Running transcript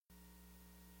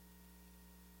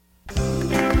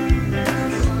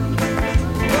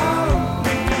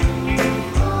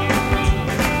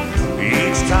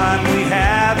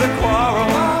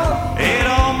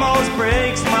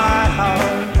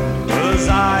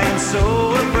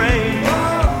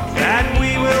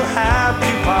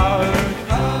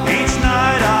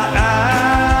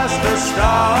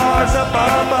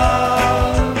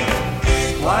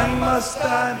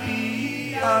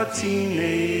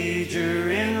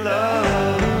teenager in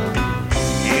love.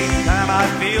 Each time I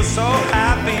feel so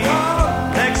happy,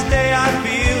 next day I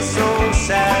feel so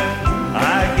sad.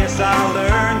 I guess I'll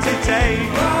learn to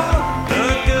take the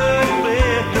good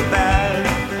with the bad.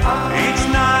 Each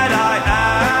night I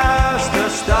ask the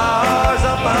stars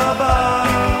up above,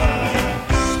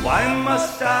 why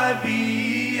must I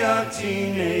be a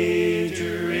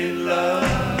teenager in love?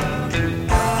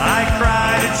 I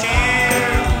cried a tear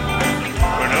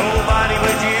for nobody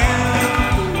but you.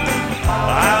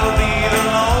 I'll be the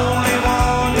lonely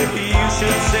one if you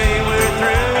should say we're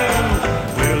through.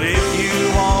 Well, if you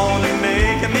want to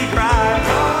make me cry,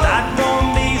 that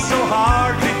won't be so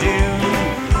hard to do.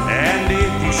 And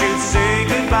if you should say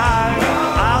goodbye,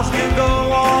 I'll still go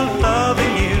on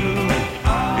loving you.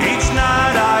 Each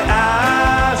night I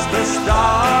ask the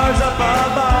stars up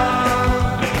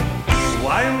above,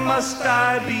 why must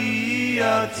I be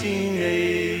a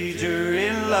teenager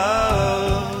in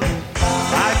love?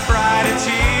 I cried a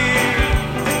tear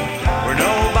for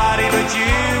nobody but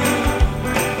you.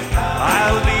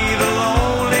 I'll be the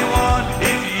lonely one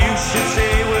if you should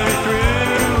say we're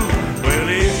through. Well,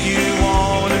 if you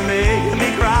want to make me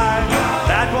cry,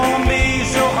 that won't be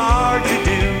so hard to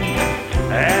do.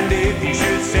 And if you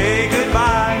should say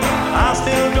goodbye, I'll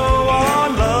still go on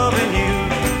loving you.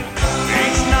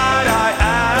 Each night I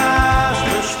ask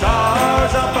the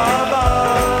stars up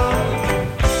above,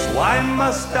 why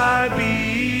must I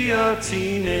be a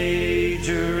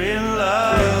teenager in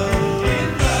love?